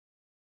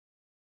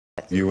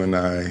You and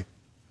I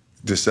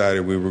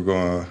decided we were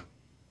going to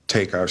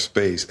take our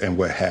space, and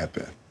what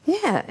happened?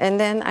 Yeah, and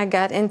then I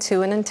got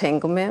into an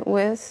entanglement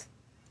with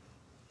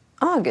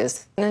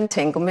August, an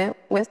entanglement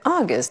with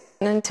August,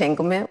 an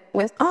entanglement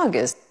with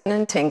August, an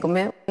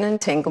entanglement, an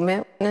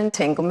entanglement, an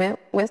entanglement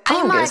with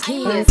August,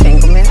 an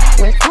entanglement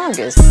with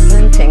August,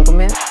 an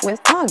entanglement with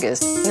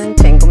August, an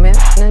entanglement,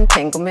 an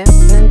entanglement,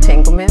 an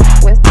entanglement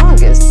with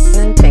August,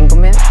 an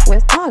entanglement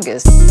with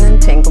August, an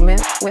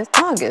entanglement with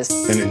August,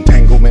 An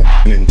entanglement,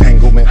 an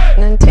entanglement.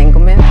 an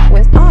entanglement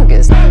with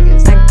August.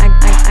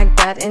 I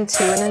got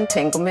into an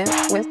entanglement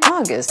with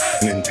August,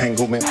 An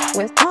entanglement.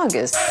 with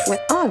August, with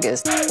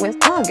August, with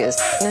August,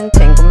 an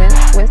entanglement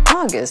with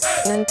August,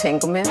 an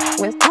entanglement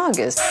with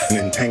August,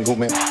 An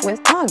entanglement. with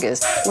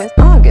August, with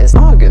August,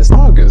 August.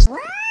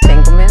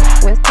 entanglement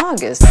with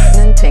August,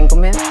 an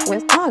entanglement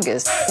with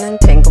August, an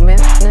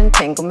entanglement, an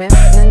entanglement,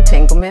 an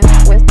entanglement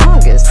with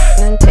August,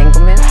 an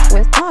entanglement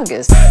with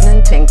August, an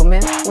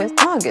entanglement with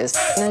August,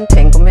 an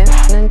entanglement,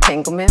 an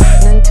entanglement,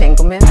 an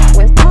entanglement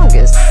with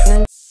August,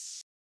 an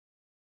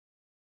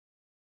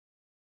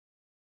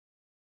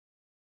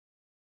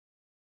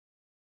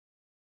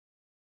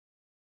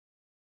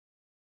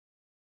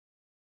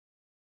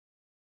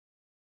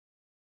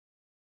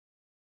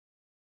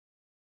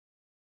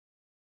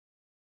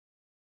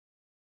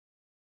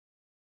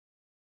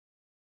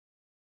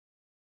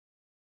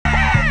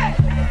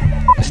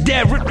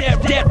That real,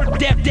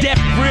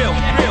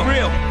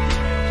 real.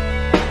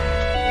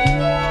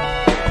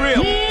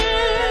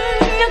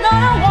 You're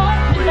gonna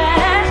want me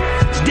back.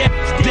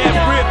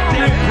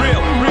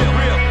 Real.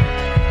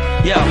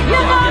 Yeah.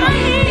 You're gonna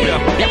need me.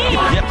 Yeah. You're gonna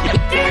want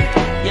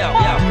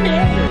me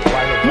back.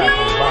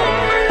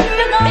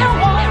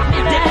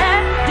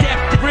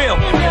 Real.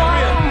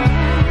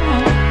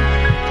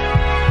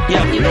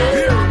 Yeah.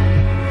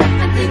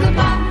 And think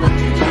about what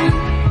you're doing.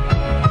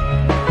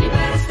 You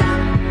better stop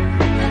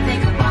and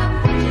think about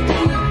what you're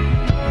doing.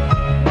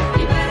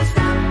 You better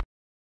stop.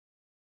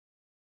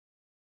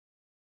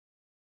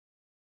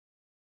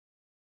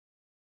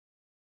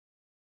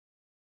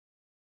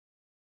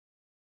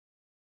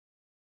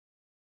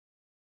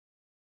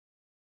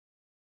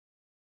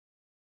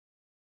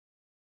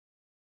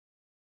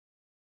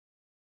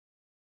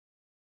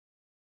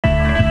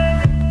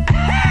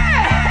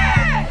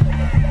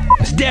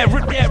 That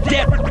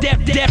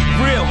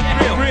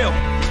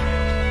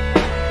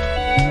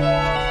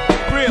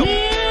real.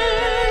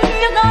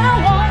 You're gonna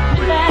want me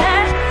back. That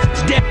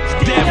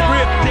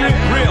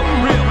real.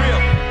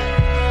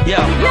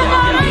 Yeah. You're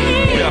gonna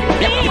need me. Yeah.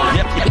 You're gonna want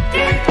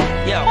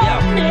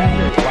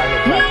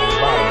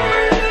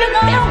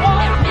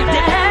me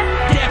back.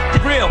 That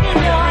real.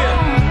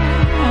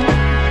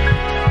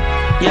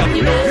 Yeah.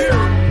 You better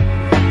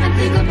stop and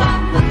think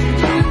about what you're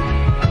doing.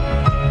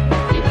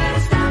 You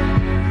better stop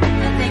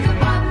and think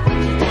about what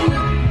you're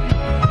doing.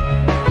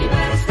 You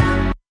better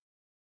stop.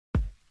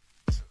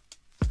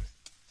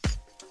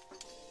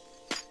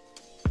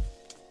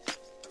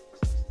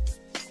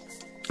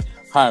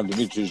 Hi, I'm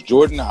Demetrius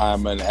Jordan.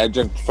 I'm an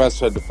adjunct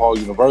professor at DePaul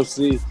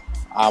University.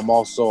 I'm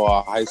also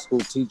a high school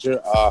teacher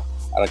at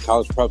a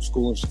college prep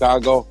school in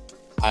Chicago.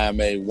 I am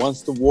a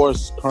once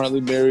divorced,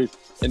 currently married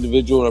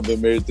individual, and I've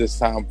been married this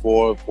time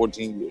for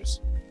 14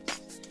 years.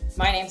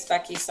 My name's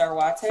Becky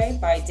Sarwate.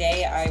 By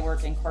day, I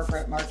work in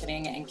corporate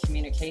marketing and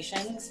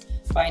communications.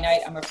 By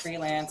night, I'm a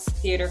freelance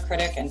theater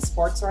critic and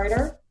sports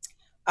writer.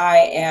 I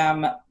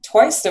am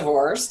twice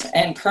divorced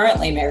and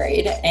currently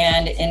married.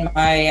 And in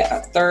my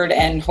third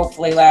and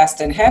hopefully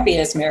last and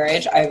happiest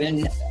marriage,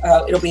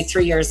 it'll be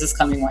 3 years this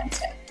coming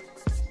Wednesday.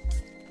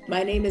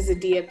 My name is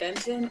Adia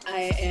Benton.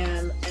 I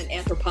am an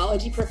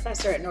anthropology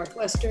professor at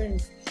Northwestern.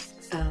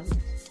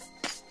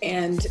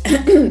 And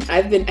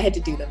I had to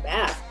do the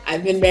math.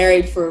 I've been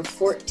married for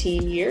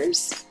 14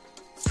 years.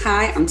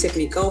 Hi, I'm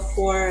Tiffany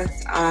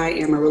Goforth. I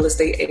am a real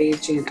estate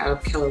agent out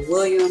of Keller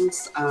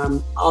Williams.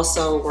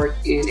 Also work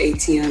in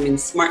ATM and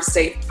smart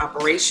safe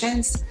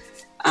operations.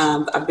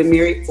 I've been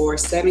married for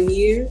 7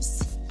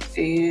 years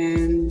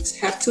and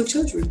have 2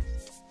 children.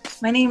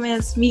 My name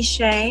is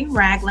Michelle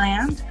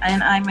Ragland,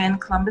 and I'm in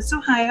Columbus,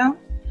 Ohio.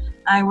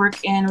 I work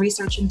in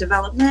research and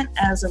development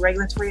as a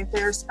regulatory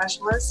affairs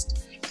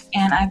specialist,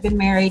 and I've been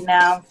married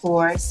now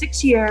for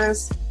 6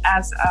 years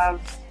as of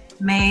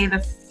May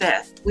the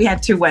 5th. We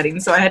had 2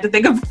 weddings, so I had to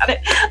think about it.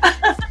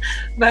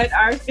 But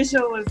our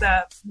official was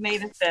May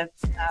the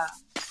 5th,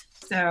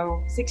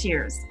 so 6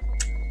 years.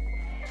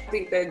 I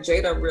think that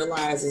Jada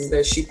realizes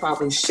that she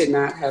probably should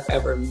not have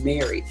ever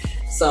married.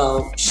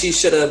 So she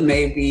should have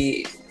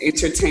maybe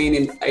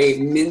entertained a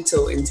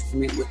mental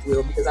intimate with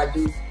Will, because I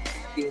do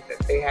think that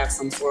they have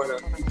some sort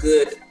of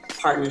good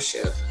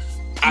partnership.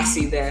 I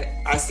see that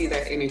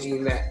energy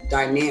and that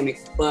dynamic,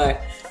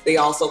 but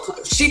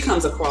she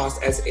comes across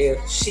as if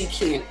she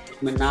can't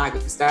be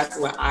monogamous. That's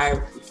what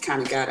I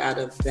kind of got out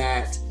of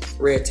that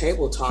red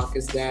table talk,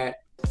 is that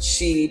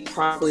she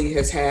probably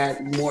has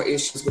had more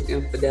issues with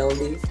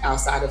infidelity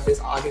outside of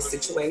this August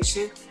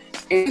situation.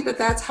 And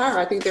that's her.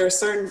 I think there are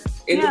certain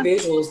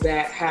individuals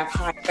that have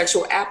high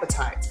sexual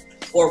appetites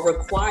or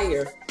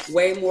require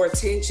way more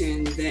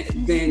attention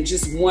than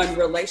just one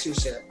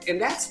relationship,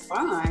 and that's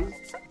fine.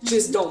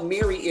 Just don't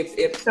marry if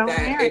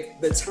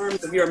the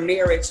terms of your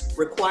marriage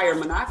require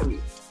monogamy.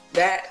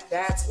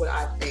 That's what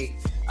I think.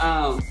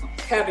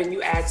 Kevin,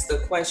 you asked the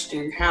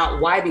question,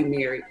 why be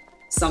married?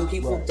 Some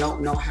people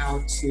don't know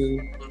how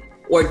to,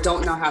 or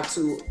don't know how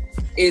to.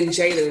 In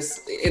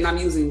Jada's, and I'm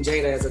using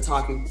Jada as a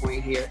talking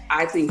point here,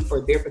 I think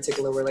for their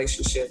particular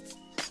relationship,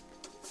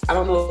 I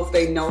don't know if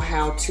they know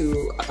how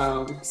to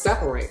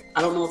separate.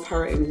 I don't know if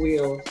her and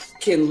Will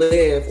can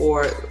live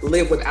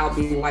without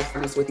being like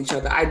partners with each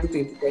other. I do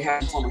think that they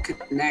have a form of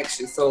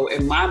connection. So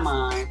in my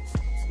mind,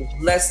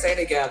 let's stay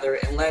together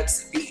and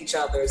let's be each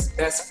other's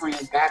best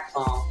friend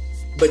backbone.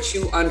 But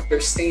you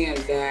understand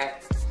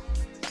that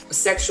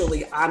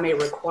sexually, I may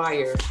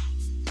require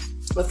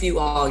a few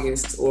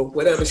Augusts or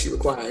whatever she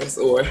requires,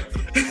 or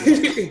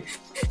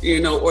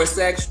or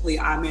sexually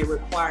I may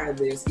require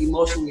this,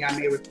 emotionally I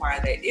may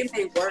require that. It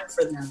may work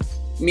for them.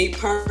 Me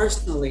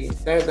personally,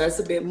 that's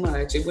a bit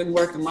much. It wouldn't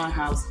work in my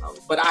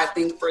household. But I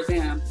think for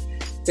them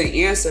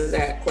to answer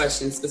that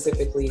question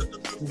specifically,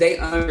 they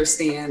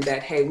understand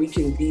that, hey, we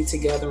can be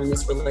together in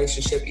this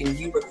relationship and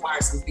you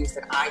require some things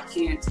that I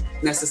can't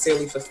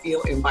necessarily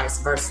fulfill and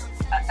vice versa.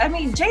 I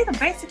mean, Jada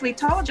basically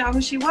told y'all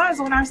who she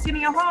was on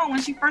Arsenio Hall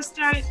when she first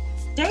started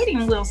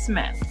dating Will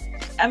Smith.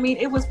 I mean,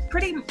 it was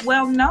pretty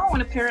well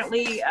known,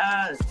 apparently,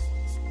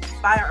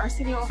 by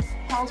Arsenio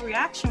Hall's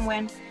reaction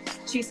when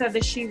she said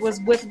that she was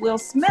with Will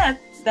Smith,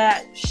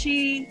 that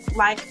she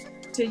liked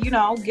to,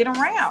 get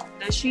around,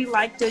 that she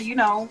liked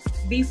to,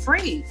 be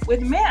free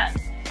with men.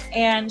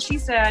 And she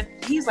said,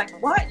 he's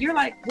like, what? You're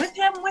like with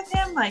him?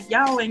 Like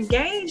y'all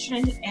engaged?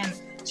 And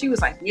she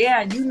was like, yeah,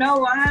 I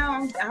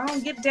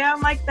don't get down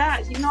like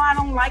that. I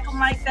don't like him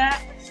like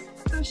that.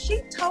 So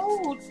she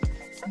told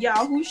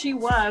y'all who she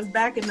was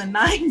back in the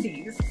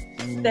 90s,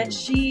 that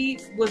she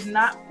was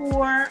not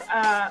for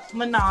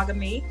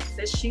monogamy,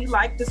 that she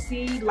liked to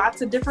see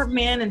lots of different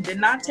men and did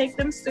not take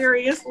them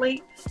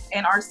seriously.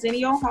 And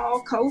Arsenio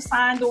Hall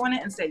co-signed on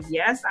it and said,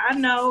 yes, I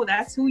know,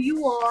 that's who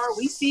you are.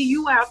 We see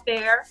you out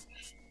there.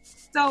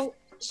 So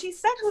she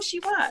said who she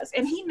was,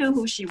 and he knew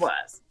who she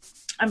was.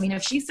 I mean,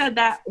 if she said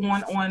that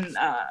on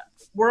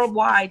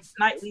worldwide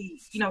nightly,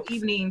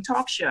 evening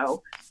talk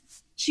show,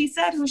 she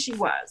said who she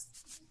was.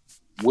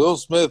 Will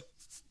Smith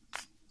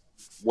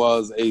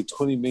was a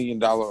 $20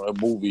 million a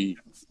movie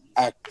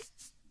actor.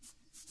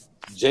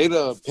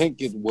 Jada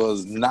Pinkett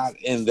was not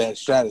in that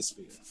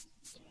stratosphere.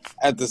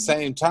 At the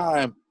same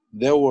time,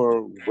 there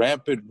were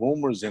rampant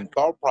rumors and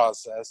thought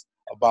process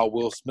about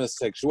Will Smith's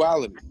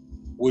sexuality,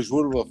 which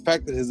would have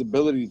affected his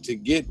ability to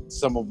get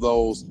some of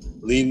those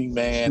leading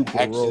man,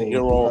 action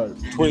hero,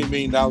 $20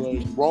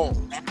 million roles.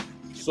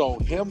 So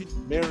him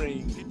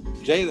marrying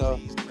Jada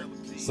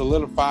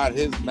solidified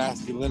his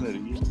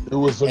masculinity. It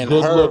was a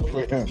good look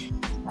for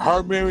him.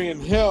 Her marrying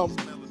him,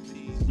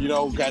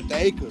 got the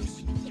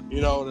acres.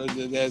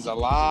 There's a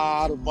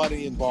lot of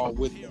money involved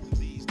with him.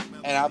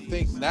 And I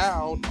think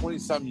now,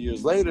 20-something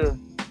years later,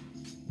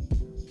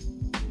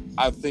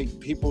 I think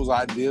people's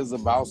ideas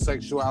about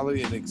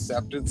sexuality and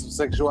acceptance of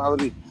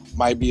sexuality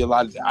might be a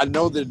lot. I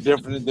know they're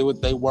different than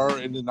what they were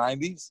in the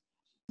 90s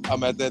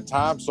at that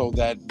time, so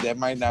that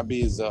might not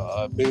be as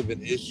a big of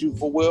an issue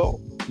for Will.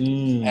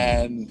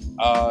 And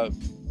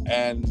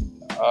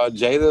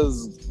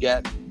Jada's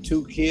got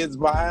 2 kids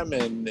by him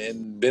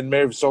and been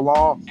married for so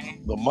long.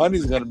 The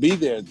money's going to be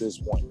there at this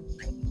point.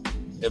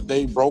 If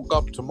they broke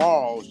up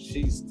tomorrow,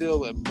 she's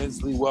still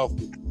immensely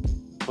wealthy.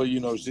 But,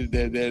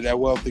 that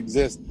wealth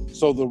exists.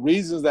 So the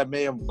reasons that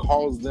may have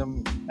caused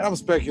them, and I'm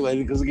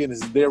speculating because, again,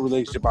 this is their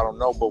relationship, I don't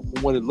know. But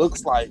what it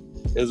looks like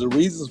is the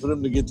reasons for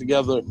them to get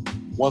together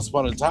once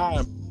upon a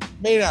time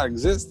may not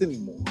exist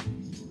anymore.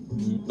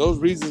 Those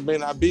reasons may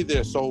not be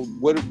there. So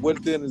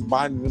what then is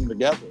binding them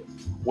together?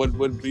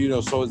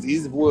 So it's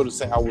easy for Will to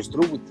say, I was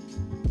through with you.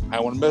 I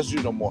don't want to mess with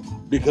you no more.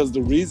 Because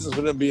the reasons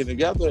for them being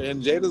together,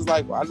 and Jada's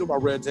like, well, I do my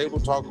red table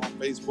talk on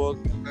Facebook.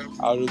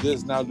 I'll do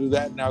this, and I'll do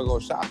that, and I'll go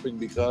shopping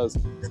because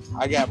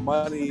I got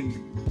money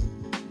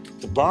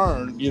to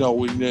burn,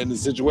 in the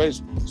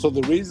situation. So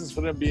the reasons for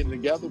them being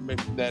together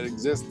that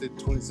existed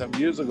 20-some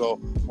years ago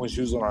when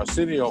she was on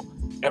Arsenio,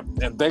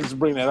 and thanks for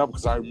bringing that up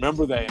because I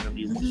remember that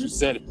interview when she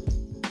said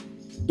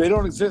it, they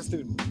don't exist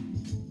anymore.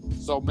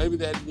 So maybe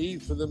that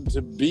need for them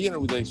to be in a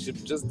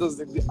relationship just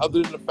doesn't,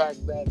 other than the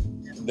fact that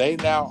they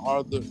now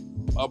are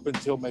up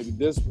until maybe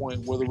this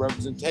point, were the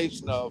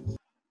representation of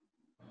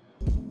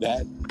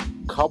that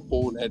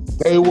couple that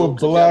they were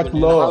black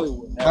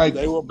love.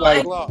 They were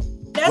black love.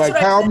 Like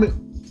how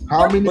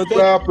many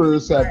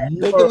rappers have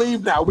you They can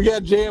leave now. We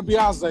got Jay and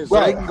Beyonce. So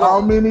right. How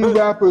many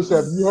rappers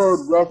have you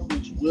heard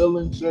reference Will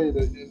and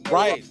Jada in their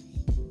right.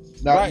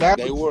 Now, right.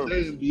 They were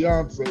Jay and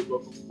Beyonce,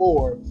 but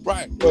before,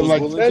 right? But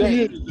like 10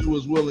 years, it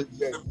was Will and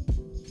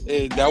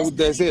Jay.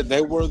 That's it.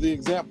 They were the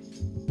example.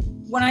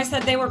 When I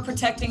said they were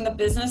protecting the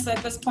business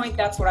at this point,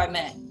 that's what I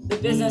meant. The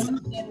business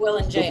of Will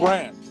and Jada. The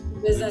brand.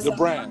 The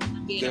brand.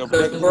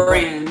 The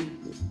brand.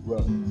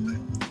 Right.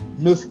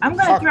 I'm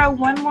going to throw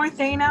one more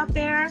thing out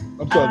there.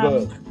 I'm sorry, go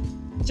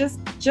ahead.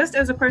 just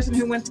as a person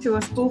who went to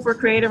a school for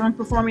creative and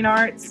performing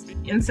arts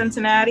in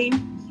Cincinnati,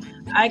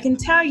 I can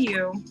tell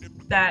you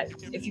that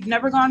if you've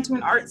never gone to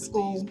an art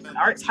school, an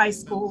arts high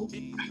school,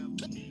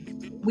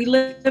 we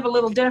live a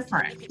little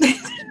different.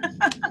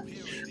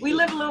 We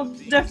live a little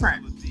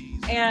different.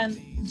 And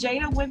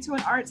Jada went to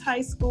an arts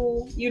high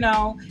school, you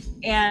know,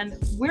 and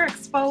we're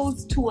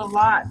exposed to a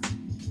lot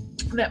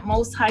that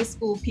most high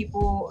school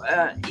people,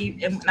 and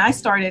when I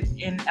started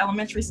in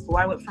elementary school,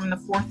 I went from the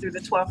 4th through the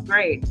 12th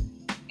grade.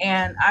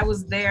 And I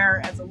was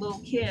there as a little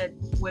kid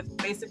with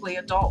basically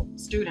adult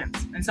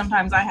students. And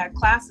sometimes I had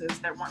classes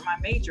that weren't my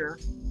major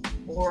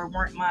or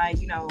weren't my,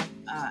 you know,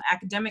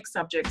 academic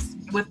subjects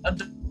with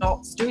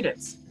adult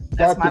students.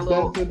 That's Dr. my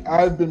little... Benton,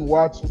 I've been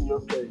watching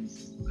your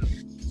face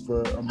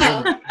for a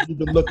minute. You've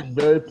been looking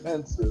very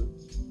pensive.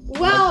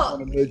 Well, I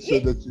want to make sure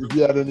that if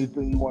you had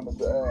anything you wanted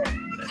to add.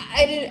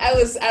 I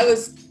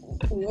was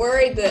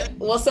worried that,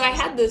 well, so I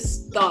had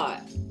this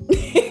thought,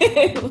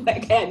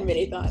 like I had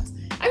many thoughts.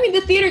 I mean,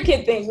 the theater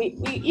kid thing, we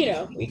you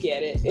know, we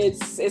get it.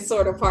 It's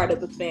sort of part of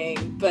the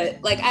thing,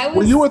 but like I was.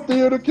 Were you a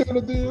theater kid,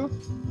 Adia?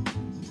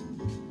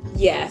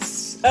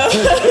 Yes.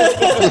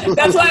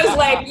 That's why I was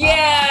like,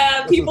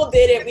 yeah, people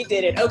did it, we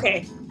did it.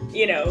 Okay,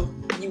 you know,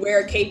 you wear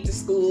a cape to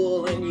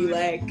school and you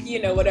like,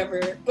 you know,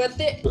 whatever. But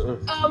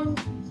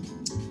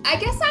I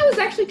guess I was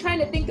actually trying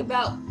to think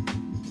about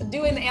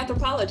doing the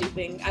anthropology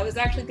thing. I was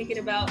actually thinking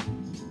about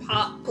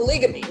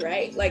polygamy,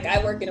 right? Like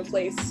I work in a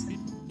place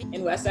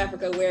in West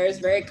Africa where it's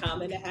very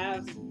common to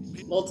have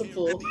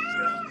multiple,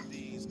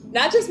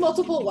 not just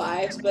multiple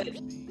wives, but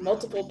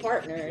multiple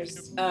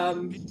partners.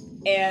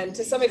 And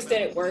to some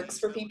extent it works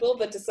for people,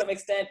 but to some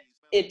extent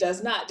it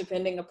does not,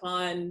 depending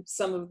upon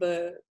some of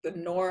the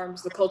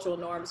norms, the cultural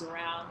norms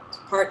around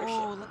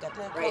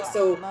partnership, right?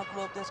 So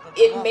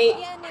it may,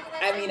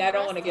 I mean, I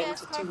don't want to get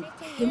into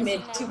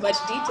too much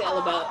detail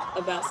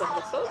about some of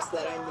the folks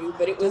that I knew,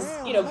 but it was,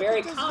 you know,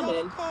 very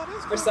common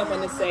for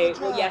someone to say,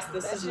 well, yes,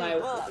 this is my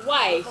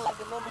wife,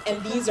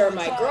 and these are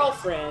my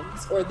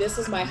girlfriends, or this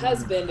is my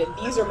husband, and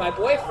these are my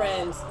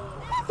boyfriends.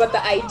 But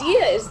the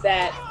idea is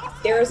that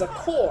there is a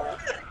core.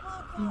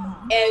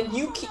 And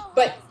you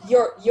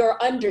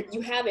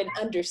have an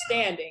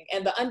understanding,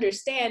 and the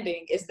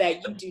understanding is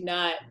that you do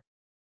not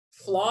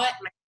flaunt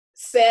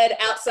said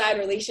outside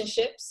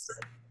relationships.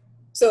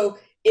 So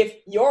if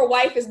your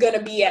wife is going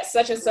to be at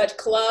such and such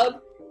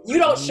club, you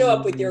don't show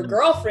up with your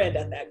girlfriend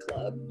at that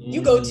club.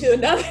 You go to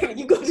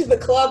the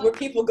club where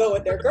people go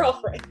with their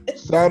girlfriend.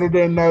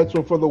 Saturday nights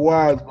were for the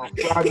wives, but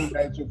Friday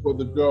nights were for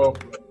the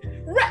girlfriend.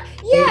 Right?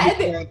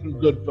 Yeah.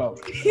 Good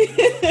fellas.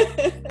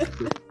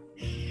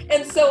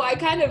 And so I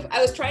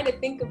was trying to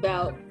think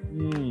about,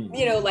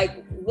 you know,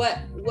 like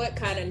what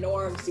kind of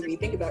norms do we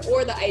think about?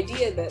 Or the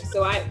idea that,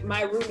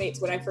 my roommates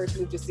when I first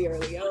moved to Sierra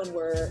Leone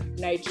were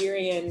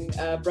Nigerian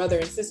brother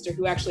and sister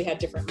who actually had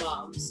different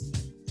moms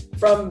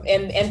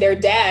and their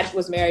dad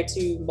was married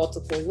to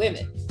multiple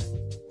women.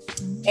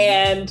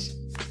 And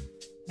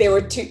there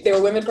were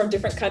women from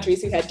different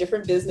countries who had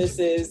different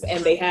businesses,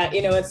 and they had,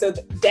 you know, and so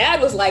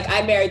dad was like,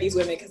 I married these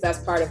women because that's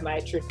part of my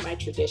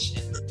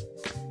tradition.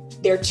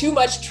 They're too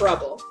much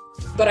trouble.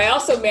 But I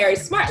also married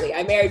smartly.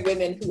 I married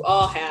women who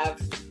all have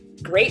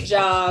great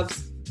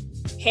jobs,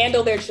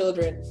 handle their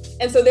children.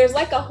 And so there's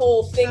like a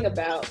whole thing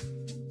about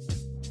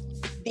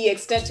the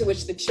extent to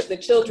which the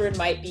children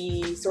might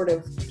be sort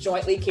of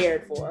jointly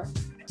cared for,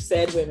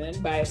 said women,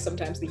 by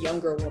sometimes the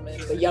younger woman,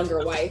 the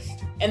younger wife.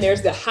 And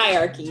there's the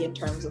hierarchy in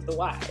terms of the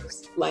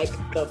wives. Like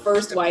the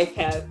first wife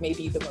has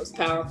maybe the most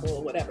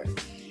powerful, whatever.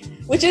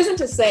 Which isn't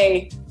to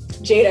say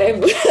Jada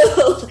and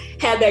Will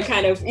had that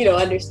kind of, you know,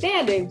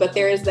 understanding, but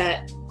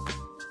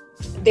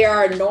there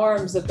are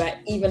norms about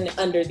even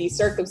under these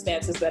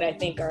circumstances that I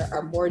think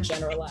are more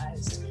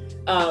generalized.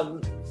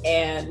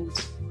 And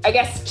I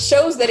guess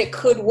shows that it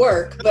could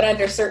work, but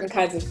under certain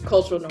kinds of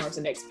cultural norms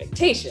and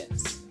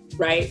expectations,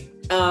 right?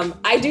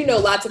 I do know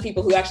lots of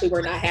people who actually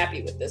were not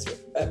happy with this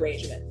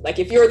arrangement. Like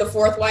if you're the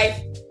fourth wife,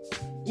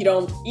 you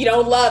don't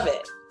love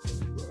it.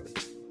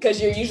 Because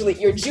you're usually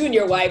your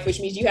junior wife, which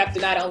means you have to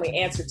not only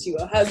answer to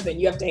a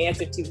husband, you have to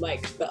answer to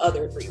like the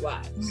other three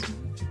wives,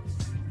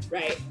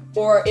 right?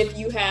 Or if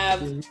you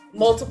have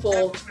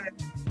multiple,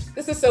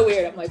 this is so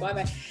weird. I'm like, why am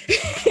I?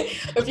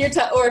 If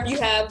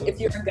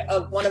you're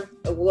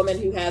a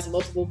woman who has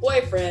multiple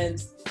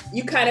boyfriends,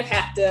 you kind of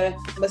have to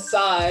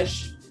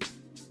massage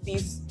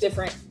these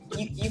different.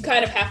 You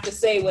kind of have to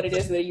say what it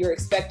is that you're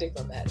expecting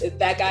from that. Is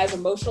that guy's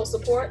emotional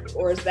support,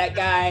 or is that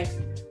guy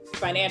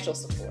financial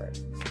support?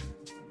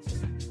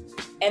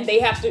 And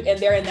they have to, and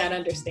they're in that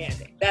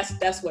understanding.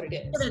 That's what it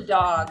is. Get a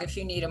dog if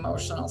you need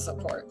emotional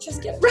support.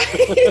 Just get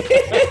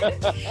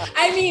it. Right.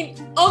 I mean,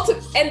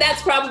 and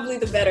that's probably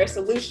the better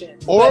solution.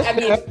 Or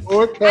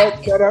cat,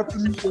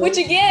 which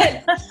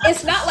again,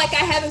 it's not like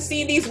I haven't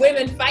seen these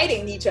women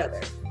fighting each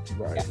other.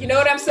 Right. You know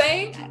what I'm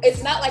saying?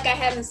 It's not like I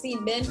haven't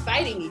seen men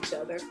fighting each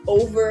other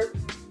over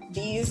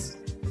these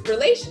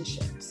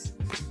relationships.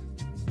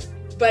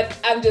 But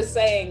I'm just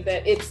saying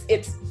that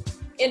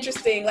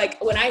interesting.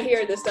 Like when I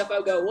hear this stuff,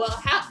 I go, well,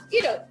 how,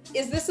 you know,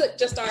 is this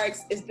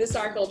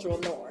our cultural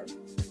norm?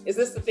 Is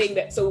this the thing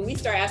that, so when we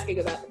start asking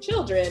about the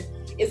children,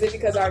 is it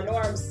because our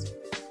norms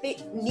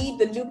need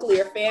the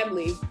nuclear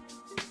family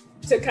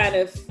to kind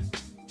of,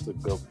 That's a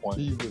good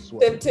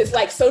point. to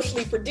like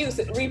socially reproduce?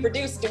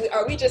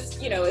 Are we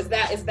just, you know, is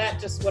that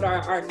just what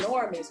our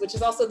norm is? Which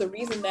is also the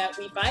reason that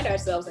we find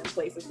ourselves in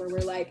places where we're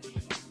like,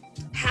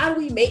 how do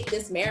we make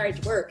this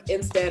marriage work,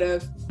 instead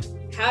of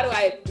how do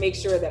I make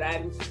sure that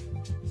I'm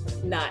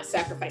not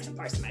sacrificing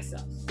parts of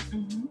myself?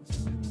 Mm-hmm.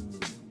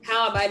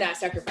 How am I not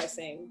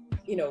sacrificing,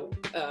 you know,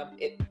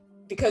 it,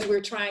 because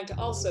we're trying to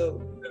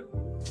also,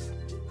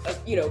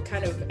 you know,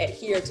 kind of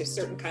adhere to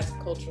certain kinds of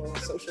cultural and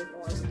social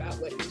norms about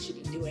what we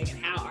should be doing and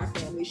how our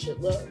family should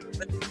look.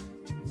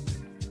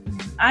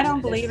 I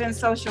don't believe in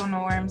social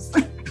norms.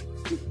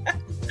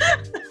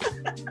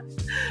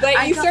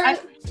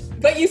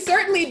 But you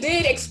certainly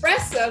did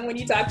express some when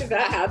you talked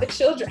about how the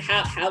children,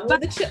 how will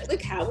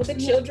the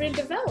children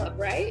develop,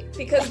 right?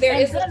 Because there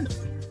isn't.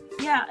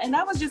 Yeah, and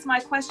that was just my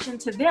question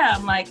to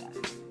them. Like,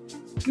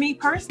 me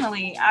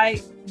personally,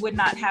 I would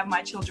not have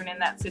my children in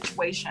that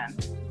situation.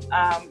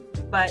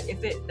 But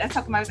that's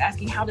how come I was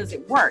asking, how does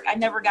it work? I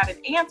never got an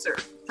answer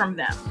from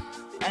them.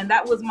 And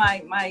that was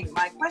my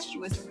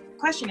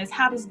question is,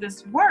 how does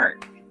this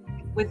work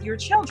with your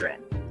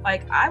children?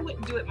 Like, I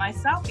wouldn't do it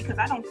myself because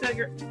I don't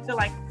feel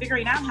like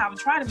figuring out how to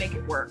try to make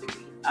it work.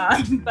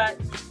 But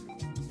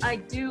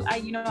I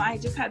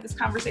just had this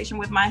conversation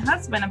with my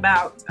husband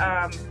about,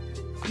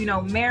 you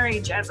know,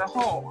 marriage as a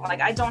whole.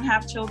 Like, I don't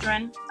have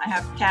children. I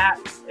have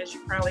cats, as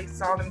you probably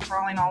saw them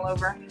crawling all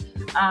over.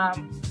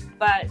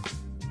 But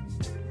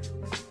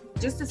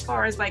just as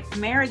far as like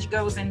marriage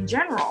goes in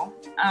general,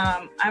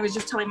 I was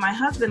just telling my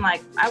husband,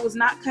 like, I was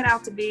not cut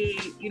out to be,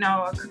 you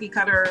know, a cookie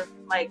cutter,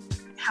 like,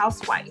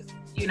 housewife,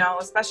 you know,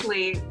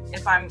 especially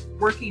if I'm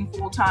working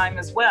full time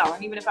as well.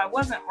 And even if I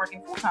wasn't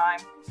working full time,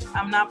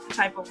 I'm not the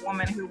type of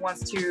woman who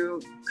wants to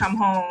come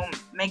home,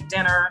 make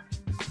dinner,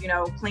 you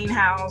know, clean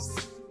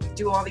house,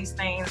 do all these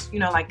things, you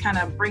know, like kind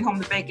of bring home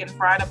the bacon,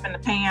 fry it up in the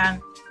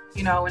pan,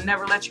 you know, and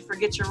never let you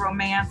forget your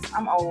romance.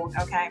 I'm old,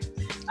 okay?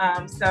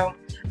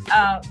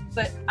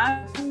 But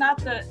I'm not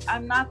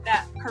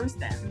that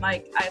person.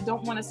 Like, I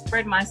don't want to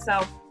spread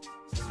myself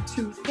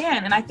too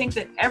thin. And I think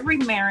that every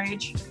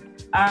marriage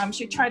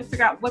should try to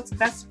figure out what's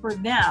best for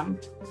them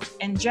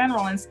in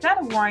general, instead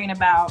of worrying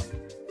about,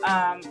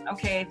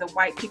 okay, the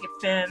white picket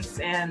fence,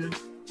 and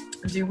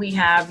do we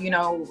have, you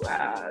know,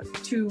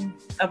 2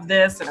 of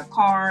this and a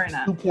car and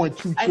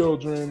 2.2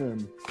 children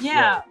and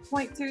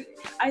 0.2.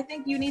 I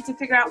think you need to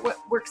figure out what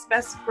works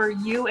best for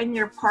you and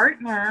your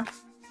partner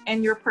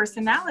and your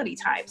personality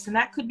types. And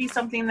that could be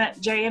something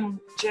that Jada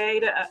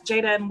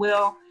and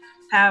Will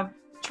have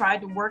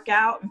tried to work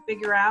out and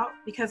figure out,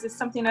 because it's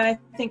something that I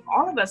think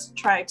all of us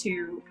try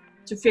to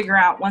figure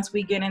out once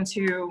we get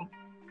into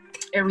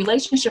a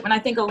relationship. And I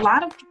think a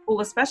lot of people,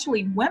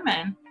 especially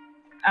women,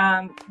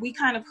 we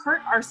kind of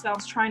hurt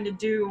ourselves trying to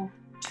do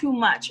too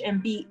much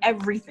and be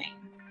everything.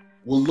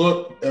 Well,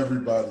 look,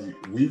 everybody,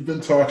 we've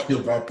been talking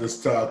about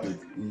this topic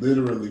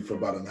literally for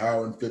about an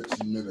hour and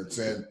 15 minutes,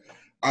 and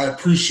I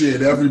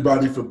appreciate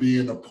everybody for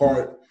being a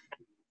part.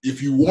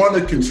 If you want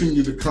to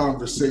continue the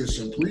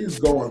conversation, please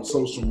go on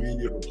social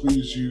media, but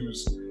please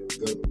use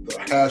the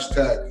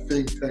hashtag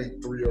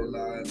ThinkTank309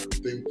 or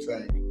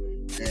ThinkTank,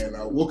 and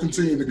we'll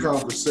continue the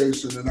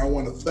conversation. And I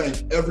want to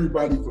thank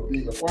everybody for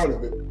being a part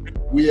of it.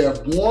 We have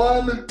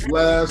one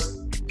last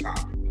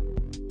topic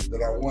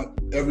that I want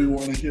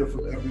everyone to hear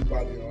from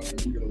everybody on,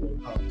 and we get a little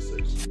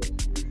conversation.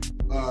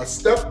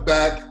 Step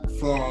back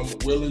from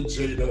Will and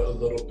Jada a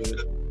little bit,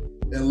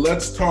 and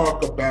let's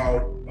talk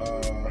about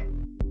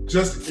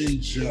just in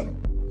general.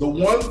 The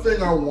one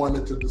thing I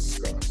wanted to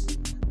discuss,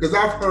 because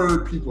I've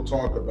heard people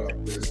talk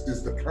about this,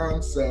 is the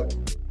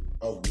concept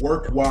of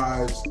work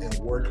wives and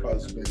work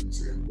husbands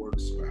and work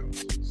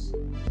spouses.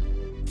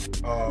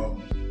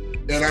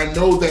 And I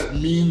know that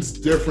means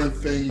different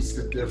things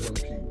to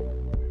different people.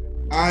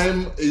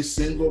 I'm a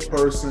single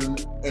person,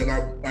 and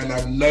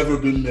I've never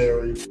been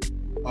married.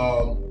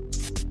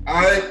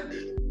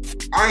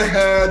 I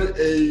had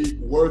a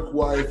work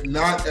wife,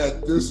 not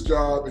at this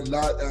job and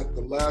not at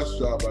the last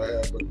job I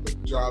had, but the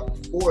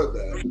job before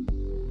that.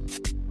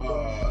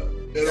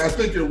 And I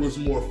think it was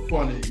more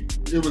funny.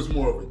 It was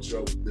more of a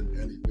joke than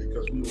anything,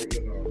 because we were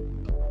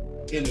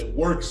in a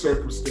work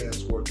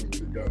circumstance working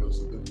together.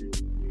 So then we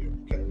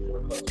became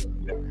work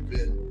husband and wife.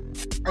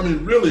 And I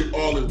mean, really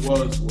all it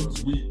was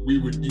we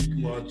would eat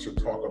lunch and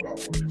talk about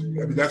work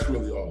together. I mean, that's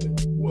really all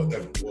it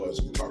ever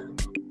was. We talked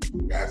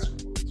about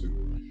basketball too.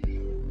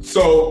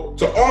 So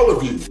to all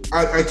of you,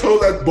 I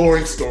told that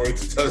boring story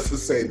to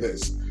say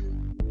this.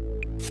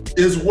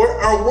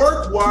 Are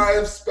work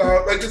wives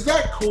spouse, like, is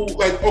that cool?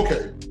 Like,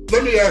 okay,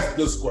 let me ask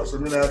this question.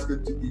 I'm gonna ask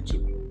it to each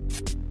of you.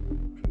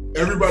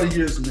 Everybody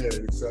here is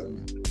married except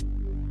me.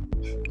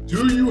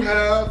 Do you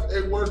have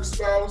a work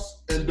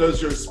spouse? And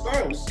does your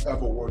spouse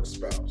have a work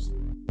spouse?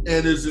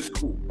 And is it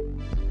cool?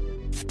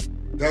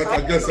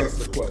 I guess that's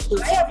the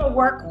question. I have a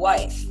work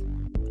wife.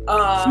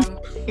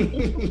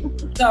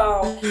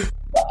 So,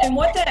 and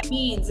what that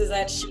means is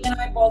that she and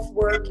I both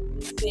work in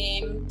the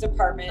same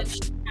department.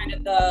 She's kind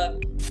of the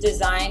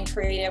design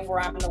creative, where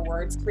I'm the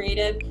words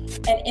creative.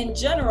 And in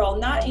general,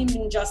 not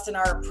even just in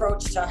our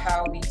approach to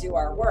how we do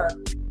our work,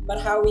 but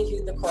how we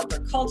view the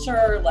corporate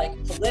culture, like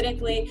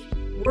politically,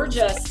 we're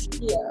just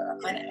here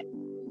on it,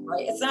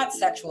 right? It's not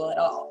sexual at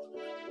all.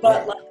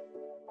 But like,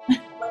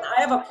 when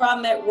I have a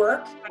problem at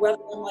work, whether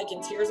I'm like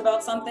in tears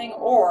about something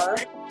or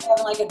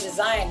having like a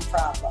design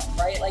problem,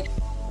 right? Like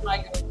my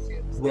go-to.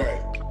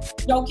 Right.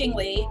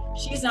 Jokingly,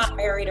 she's not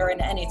married or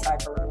in any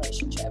type of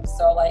relationship.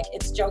 So like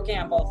it's joking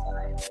on both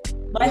sides.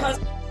 My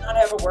husband does not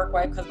have a work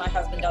wife because my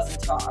husband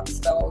doesn't talk,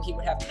 so he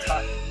would have to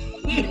talk.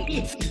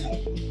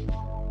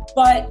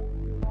 But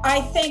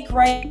I think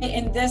right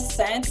in this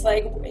sense,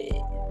 like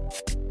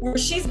where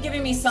she's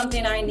giving me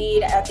something I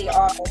need at the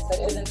office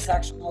that isn't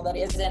sexual, that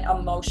isn't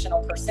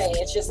emotional per se.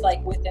 It's just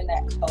like within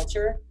that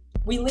culture,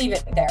 we leave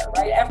it there,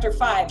 right? After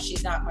 5,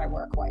 she's not my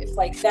work wife.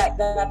 Like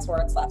that's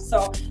where it's left.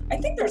 So I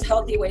think there's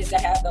healthy ways to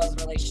have those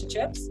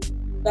relationships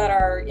that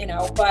are, you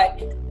know, but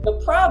the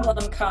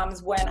problem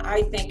comes when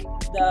I think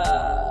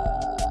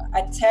the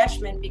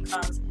attachment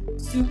becomes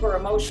super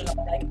emotional.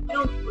 Like I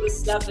don't go to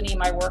Stephanie,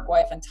 my work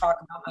wife, and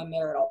talk about my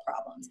marital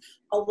problems.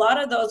 A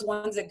lot of those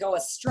ones that go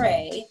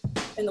astray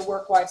in the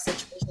work wife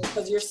situation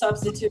because you're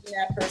substituting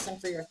that person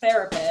for your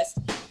therapist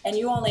and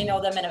you only know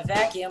them in a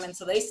vacuum, and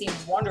so they seem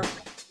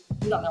wonderful.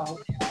 You don't know who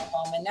they are at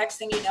home, and next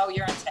thing you know,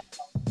 you're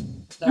entangled.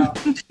 So.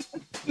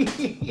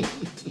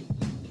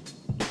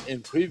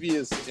 In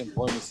previous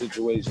employment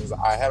situations,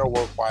 I had a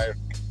work wife.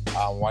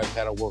 My wife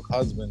had a work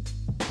husband.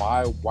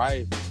 My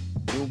wife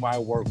knew my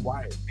work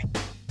wife.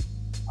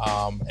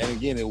 And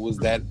again, it was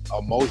that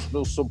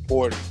emotional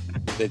support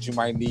that you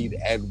might need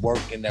at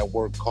work in that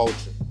work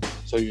culture.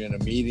 So you're in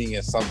a meeting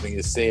and something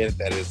is said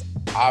that is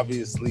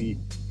obviously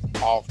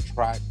off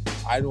track.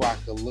 I knew I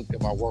could look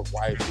at my work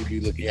wife, she'd be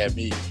looking at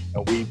me,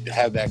 and we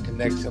have that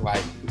connection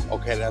like,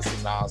 okay, that's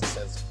some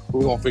nonsense.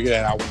 We're gonna figure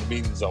that out when the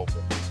meeting's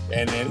over.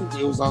 And then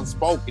it was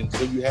unspoken.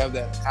 So you have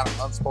that kind of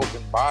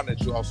unspoken bond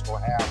that you also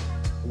have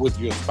with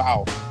your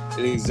spouse.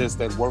 It exists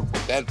at work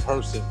with that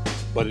person,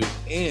 but it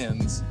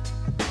ends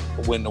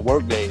when the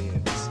workday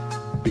ends.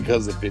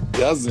 Because if it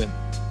doesn't,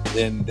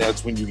 then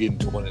that's when you get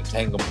into an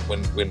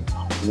entanglement, when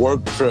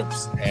work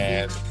trips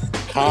and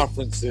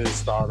conferences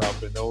start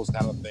up and those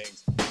kind of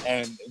things.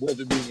 And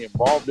whether being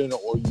involved in it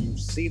or you've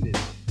seen it,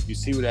 you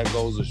see where that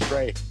goes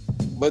astray.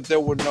 But there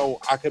were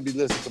I could be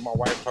listening to my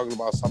wife talking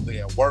about something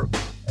at work,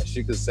 and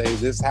she could say,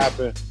 this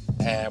happened,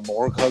 and my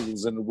work husband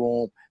was in the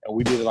room, and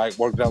we did it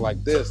worked out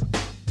like this.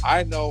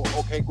 I know,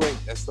 okay, great,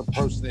 that's the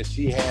person that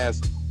she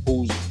has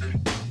who's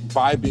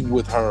vibing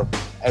with her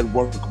at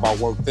work about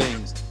work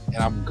things, and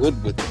I'm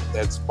good with it.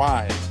 That's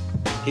fine.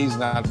 He's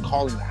not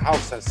calling the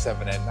house at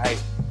 7 at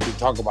night to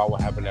talk about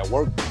what happened at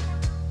work.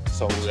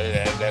 So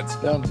that's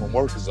done when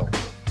work is over.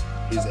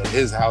 He's at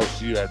his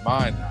house, you're at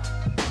mine now.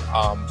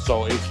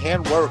 So it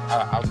can work.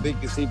 I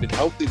think it's even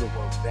healthy to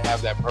work, to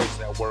have that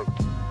person at work,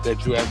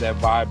 that you have that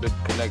vibe and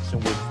connection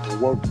with the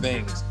work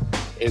things.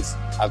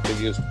 I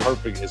think it's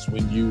perfect. It's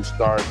when you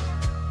start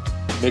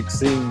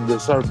mixing the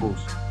circles,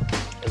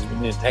 is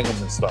when the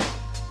entanglements start.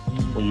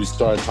 When you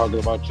start talking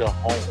about your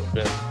home.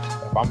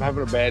 If I'm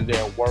having a bad day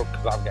at work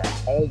because I've got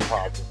home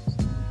problems,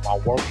 my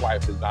work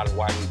life is not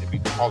who I need to be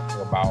talking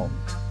about.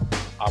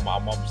 I'm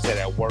upset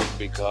at work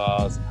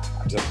because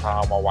I just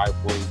found my wife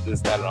was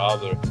this, that, or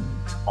other.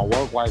 My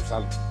work wife's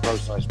not the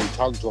person I should be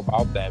talking to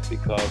about that,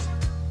 because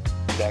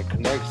that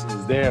connection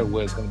is there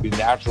where it's going to be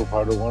natural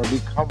for her to want to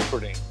be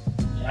comforting.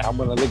 And I'm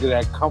going to look at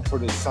that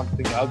comfort as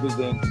something other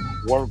than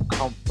work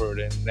comfort.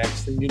 And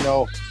next thing you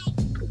know,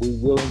 we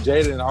will and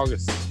Jada in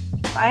August.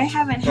 I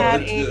haven't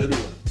had a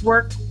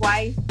work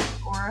wife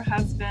or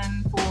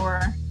husband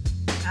for,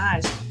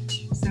 gosh,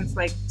 since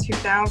like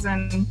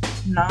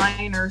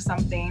 2009 or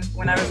something,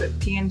 when I was at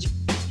P&G.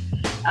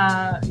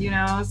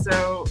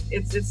 So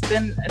it's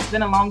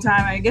been a long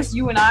time. I guess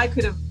you and I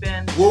could have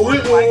been. Well,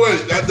 wait.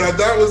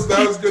 That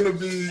was gonna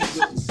be.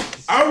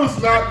 I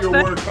was not your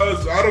work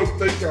husband. I don't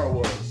think I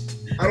was.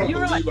 I don't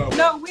believe I was.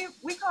 No,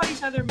 we called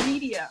each other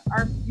media.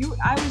 I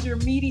was your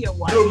media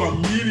wife. You're my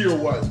media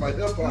wife, my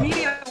hip hop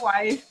media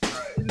wife.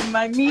 Right.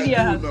 My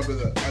media. I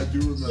do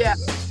remember that.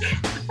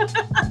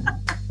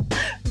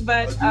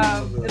 But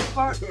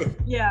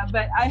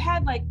but I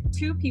had like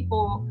 2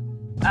 people.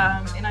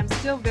 And I'm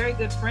still very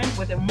good friends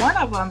with them. One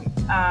of them,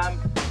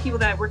 people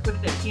that I work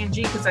with at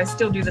P&G, because I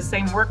still do the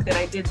same work that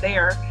I did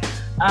there.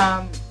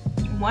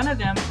 One of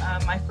them,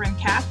 my friend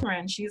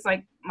Catherine, she's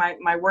like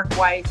my work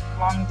wife,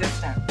 long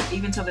distance.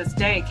 Even to this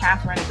day,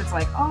 Catherine, if it's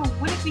like, oh,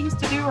 what did we used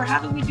to do, or how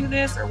do we do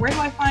this, or where do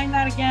I find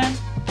that again?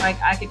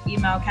 Like I could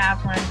email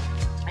Catherine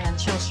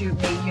and she'll shoot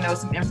me,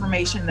 some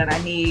information that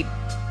I need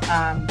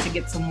to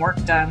get some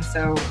work done.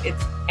 So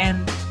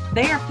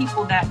they are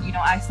people that,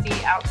 I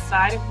see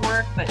outside of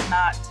work, but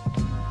not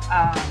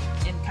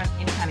in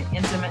any kind of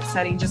intimate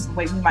setting, just the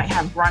way we might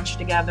have brunch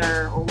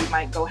together or we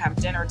might go have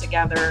dinner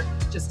together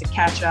just to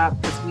catch up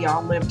because we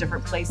all live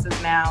different places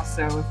now.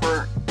 So if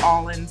we're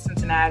all in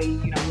Cincinnati,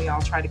 we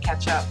all try to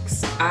catch up.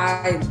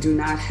 I do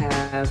not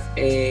have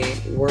a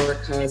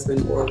work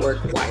husband or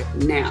work wife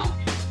now,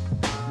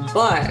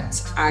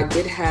 but I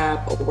did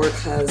have a work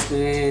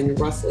husband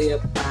roughly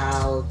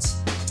about,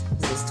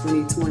 this is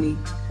 2020,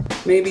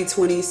 maybe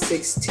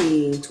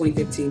 2015,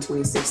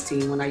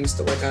 2016, when I used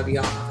to work out of the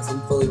office.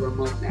 I'm fully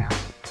remote now.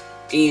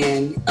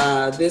 And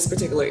this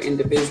particular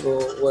individual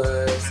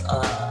was,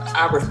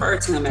 I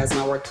referred to him as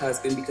my work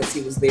husband because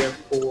he was there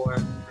for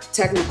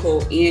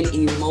technical and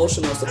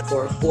emotional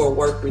support for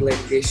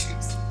work-related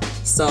issues.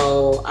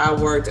 So I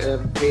worked at a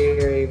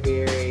very,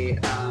 very,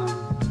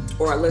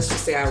 or let's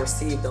just say I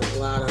received a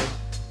lot of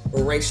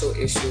racial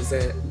issues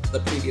at the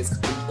previous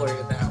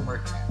employer that I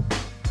worked at.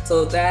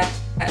 So that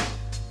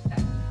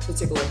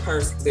particular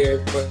person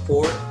there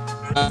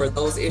for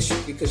those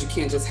issues, because you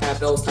can't just have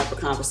those type of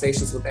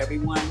conversations with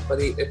everyone. But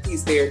if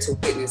he's there to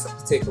witness a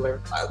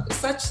particular,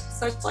 such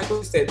like what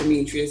you said,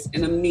 Demetrius,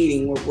 in a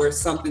meeting where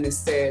something is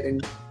said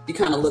and you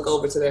kind of look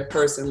over to that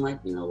person like,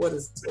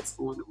 what's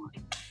going on?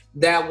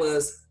 That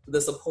was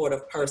the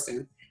supportive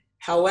person.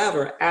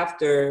 However,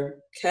 after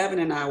Kevin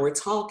and I were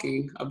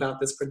talking about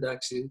this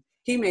production,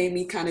 he made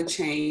me kind of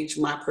change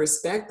my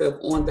perspective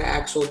on the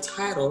actual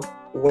title,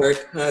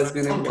 work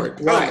husband and work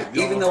wife.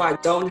 Even though I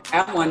don't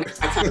have one,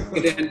 I kind of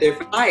get it in a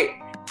different light.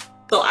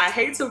 So I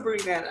hate to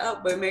bring that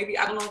up, but maybe,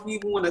 I don't know if you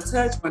even want to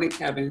touch on it,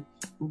 Kevin,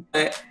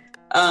 but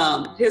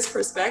his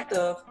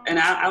perspective, and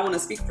I want to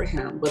speak for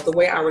him, but the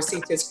way I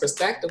received his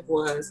perspective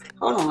was,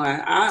 hold on,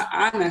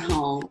 I'm at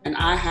home and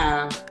I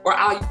have, or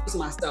I'll use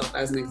myself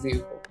as an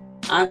example.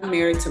 I'm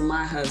married to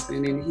my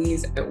husband and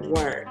he's at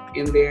work,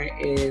 and there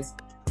is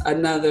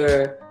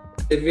another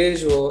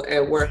individual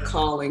at work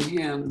calling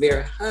him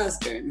their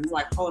husband. It's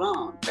like, hold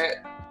on,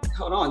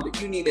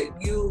 you need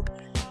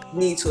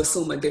to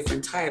assume a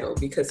different title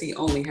because he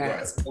only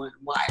has one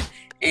wife.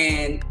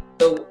 And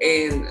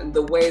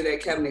the way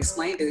that Kevin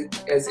explained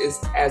it as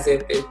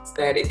if it's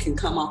that it can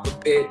come off a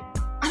bit,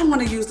 I don't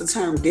want to use the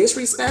term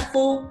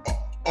disrespectful.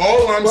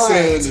 All I'm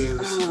saying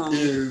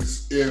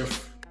is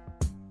if,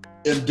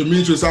 and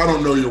Demetrius, I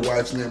don't know your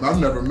wife's name. I've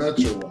never met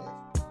your wife.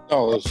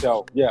 Oh,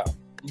 Michelle, yeah.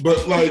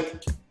 But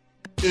like,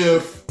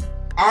 if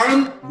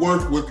I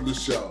work with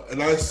Michelle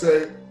and I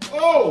say,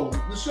 oh,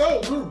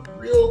 Michelle, we're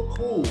real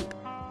cool,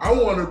 I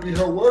want to be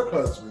her work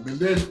husband. And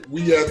then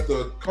we at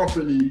the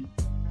company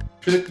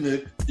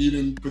picnic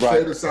eating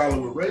potato salad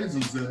with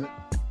raisins in it.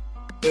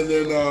 And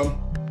then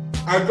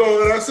I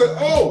go and I say,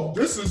 oh,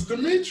 this is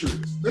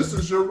Demetrius. This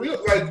is your real,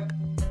 like,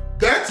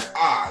 that's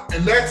odd.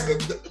 And that's,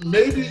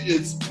 maybe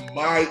it's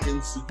my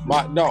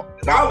insecurity. No.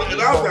 And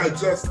I'll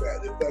digest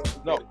that if that's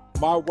okay. No.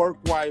 My work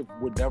wife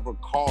would never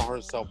call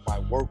herself my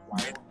work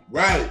wife.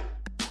 Right.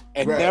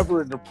 And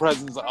never in the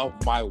presence of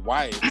my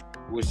wife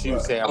would she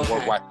say I'm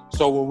work wife.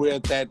 So when we're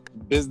at that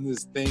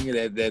business thing,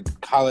 that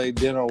holiday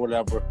dinner or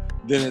whatever,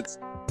 then it's,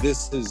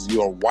 this is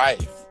your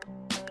wife.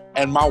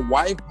 And my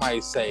wife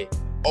might say,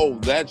 oh,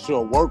 that's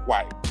your work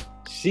wife.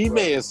 She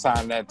may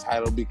assign that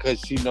title because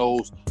she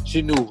knew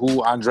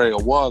who Andrea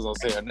was. I'll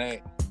say her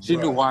name. She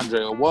knew who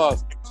Andrea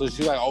was. So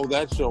she's like, oh,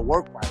 that's your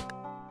work wife.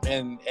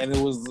 And it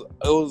was,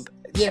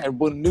 yeah,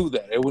 everyone knew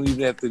that. Everyone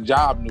even at the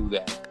job knew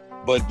that.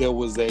 But there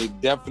was a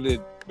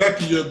definite...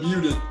 Becky, you're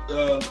muted.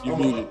 You're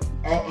muted.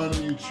 I'll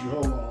unmute you.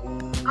 Hold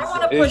on. I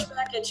want to push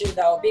back at you,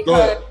 though,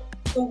 because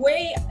the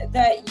way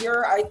that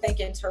you're, I think,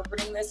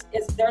 interpreting this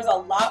is there's a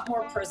lot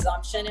more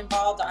presumption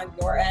involved on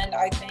your end,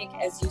 I think,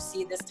 as you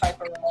see this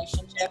type of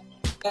relationship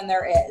than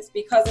there is.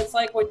 Because it's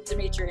like what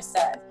Demetrius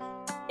said.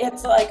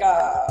 It's like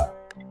a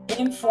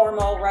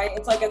informal, right?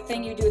 It's like a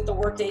thing you do at the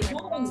workday.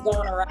 No one's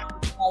going around,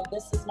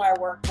 this is my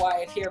work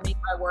wife, here, meet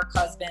my work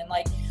husband.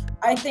 Like,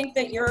 I think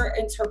that you're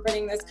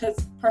interpreting this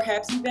because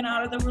perhaps you've been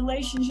out of the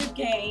relationship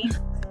game.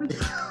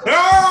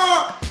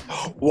 Wow!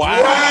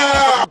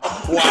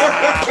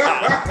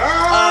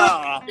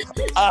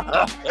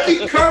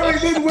 He coming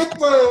in with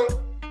the...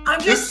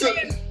 I'm just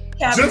saying,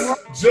 Kevin,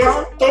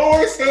 just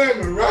Thor's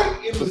hammer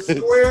right in the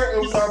square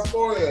of my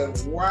forehead.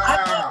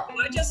 Wow.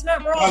 I just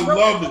meant wrong. I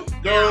love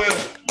it. Go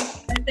ahead.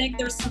 I think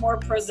there's some more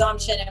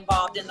presumption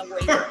involved in the way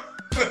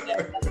than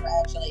there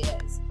actually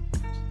is.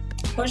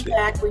 Push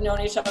back. We've known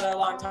each other a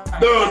long time.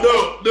 No.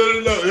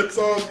 It's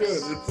all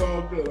good. It's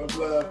all good. I'm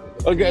laughing.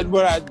 Okay,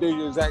 but I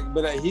do exactly.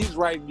 But he's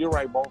right. You're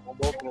right. Both of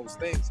those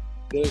things.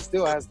 There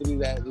still has to be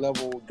that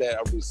level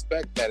of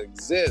respect that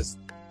exists.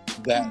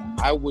 That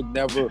I would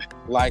never,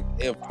 like,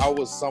 if I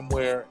was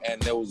somewhere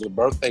and there was a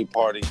birthday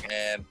party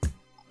and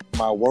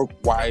my work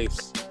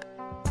wife's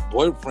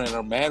boyfriend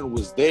or man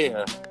was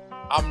there,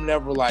 I'm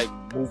never like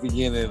moving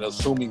in and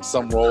assuming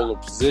some role or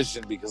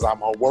position because I'm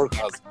her work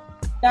husband.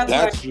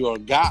 That's your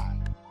guy.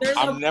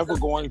 I'm never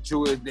going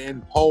to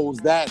impose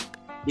that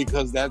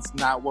because that's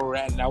not where we're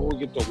at. Now we'll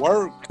get to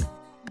work,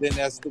 then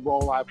that's the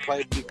role I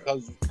play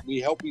because we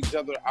help each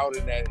other out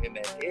in that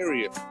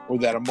area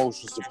with that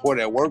emotional support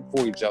at work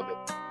for each other.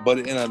 But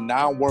in a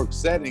non-work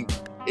setting,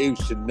 it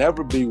should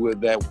never be where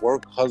that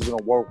work husband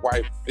or work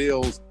wife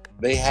feels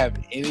they have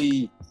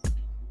any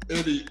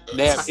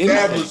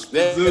established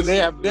position. they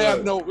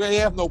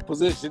have no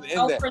position in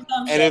No that.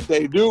 presumption. And if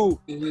they do,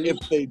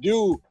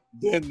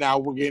 then now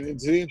we're getting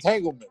into the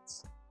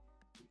entanglements.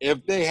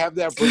 If they have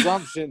that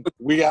presumption,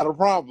 we got a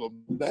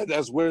problem.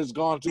 That's where it's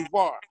gone too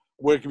far,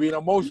 where it can be an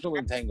emotional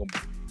entanglement.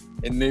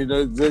 And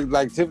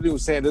like Tiffany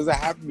was saying, it doesn't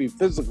have to be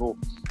physical,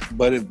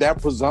 but if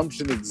that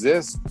presumption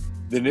exists,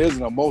 then there's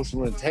an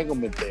emotional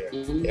entanglement there.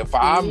 If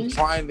I'm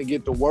trying to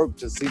get to work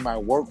to see my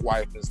work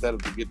wife instead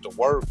of to get to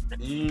work,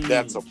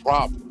 that's a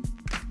problem.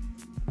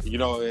 You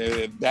know,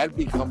 if that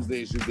becomes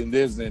the issue, then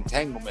there's an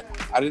entanglement.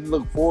 I didn't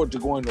look forward to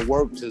going to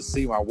work to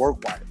see my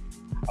work wife.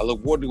 I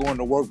look forward to going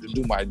to work to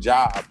do my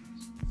job.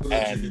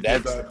 And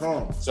that's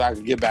so I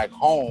can get back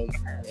home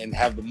and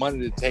have the money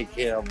to take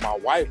care of my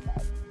wife.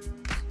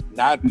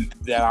 Not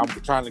that I'm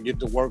trying to get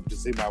to work to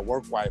see my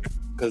work wife,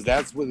 because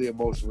that's where the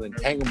emotional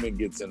entanglement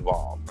gets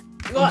involved.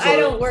 Well, I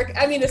don't work.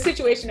 I mean, the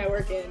situation I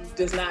work in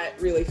does not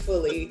really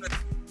fully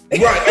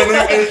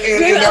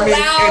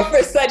allow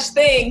for such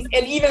things.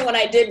 And even when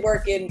I did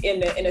work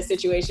in a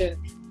situation,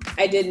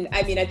 I didn't.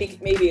 I mean, I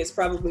think maybe it's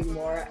probably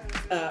more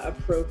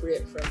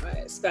appropriate for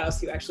my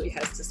spouse who actually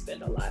has to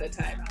spend a lot of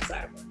time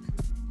outside of work.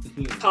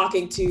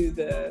 Talking to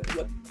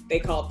what they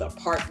call the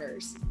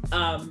partners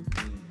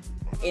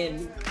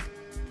in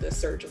the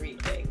surgery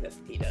thing that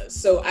he does.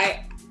 So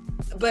I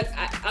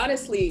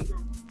honestly,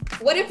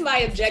 what if my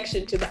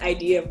objection to the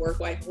idea of work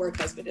wife, work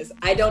husband is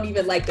I don't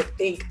even like to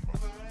think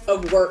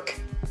of work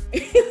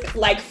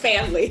like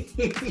family.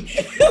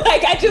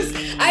 Like I'm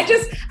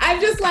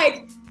just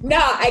like,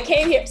 nah, I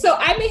came here. So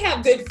I may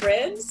have good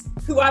friends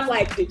who I'm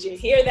like, did you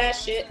hear that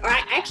shit? Or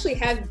I actually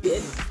have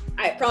been.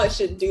 I probably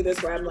shouldn't do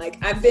this where I'm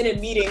like, I've been in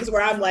meetings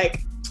where I'm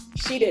like,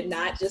 she did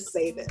not just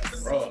say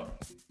this.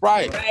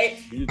 Right.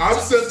 I've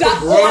sent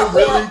the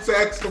really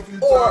text a few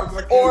times.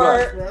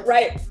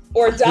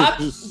 Or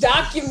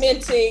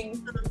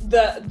documenting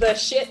the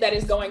shit that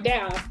is going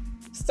down.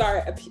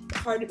 Sorry,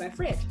 pardon my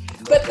French.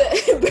 But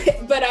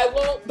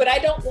I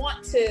don't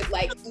want to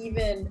like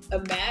even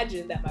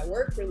imagine that my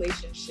work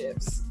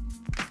relationships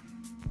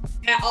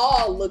at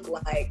all look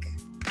like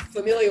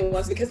familial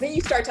ones, because then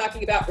you start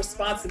talking about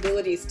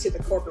responsibilities to the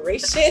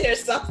corporation or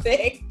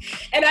something,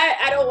 and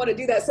I don't want to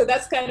do that. So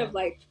that's kind of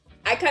like,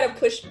 I kind of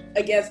push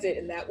against it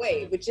in that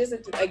way, which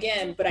isn't,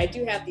 again, but I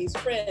do have these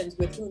friends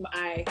with whom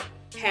I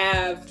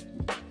have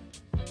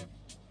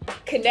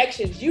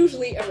connections,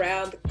 usually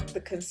around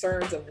the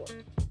concerns of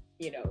work,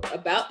 you know,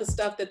 about the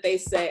stuff that they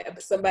say,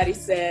 somebody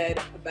said,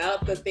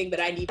 about the thing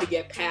that I need to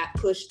get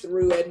pushed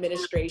through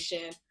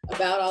administration,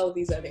 about all of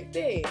these other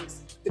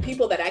things, the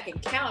people that I can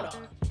count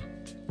on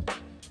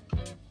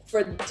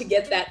to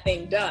get that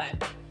thing done.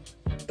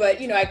 But,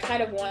 you know, I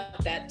kind of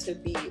want that to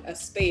be a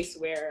space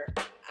where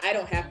I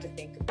don't have to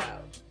think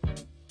about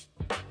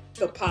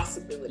the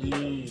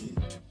possibility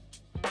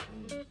of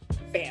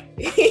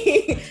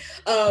family.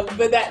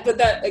 But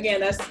that again,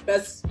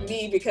 that's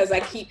me, because I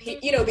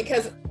keep, you know,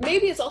 because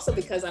maybe it's also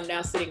because I'm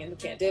now sitting in the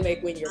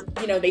pandemic when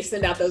they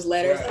send out those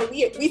letters, oh,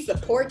 we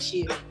support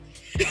you.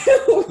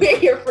 We're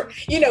here for,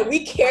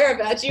 we care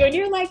about you, and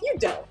you're like, you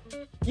don't.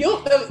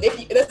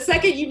 The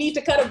second you need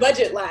to cut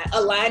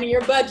a line in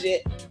your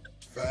budget,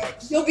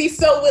 facts, you'll be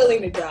so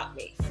willing to drop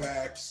me.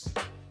 Facts.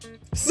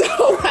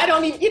 So I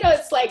don't even,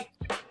 it's like,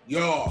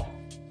 y'all,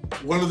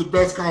 one of the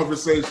best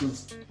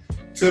conversations.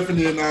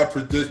 Tiffany and I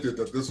predicted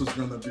that this was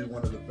going to be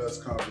one of the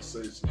best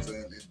conversations,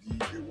 and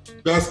indeed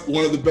it was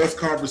one of the best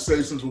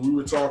conversations when we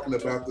were talking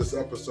about this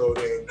episode,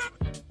 and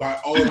by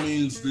all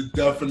means, it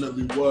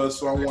definitely was.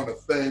 So I want to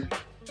thank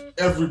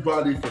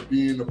everybody for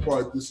being a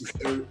part. This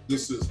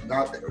is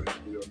not Area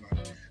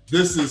 309.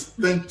 This is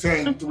Think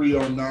Tank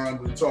 309.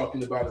 We're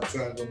talking about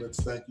entanglements.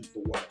 Thank you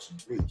for watching.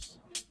 Peace.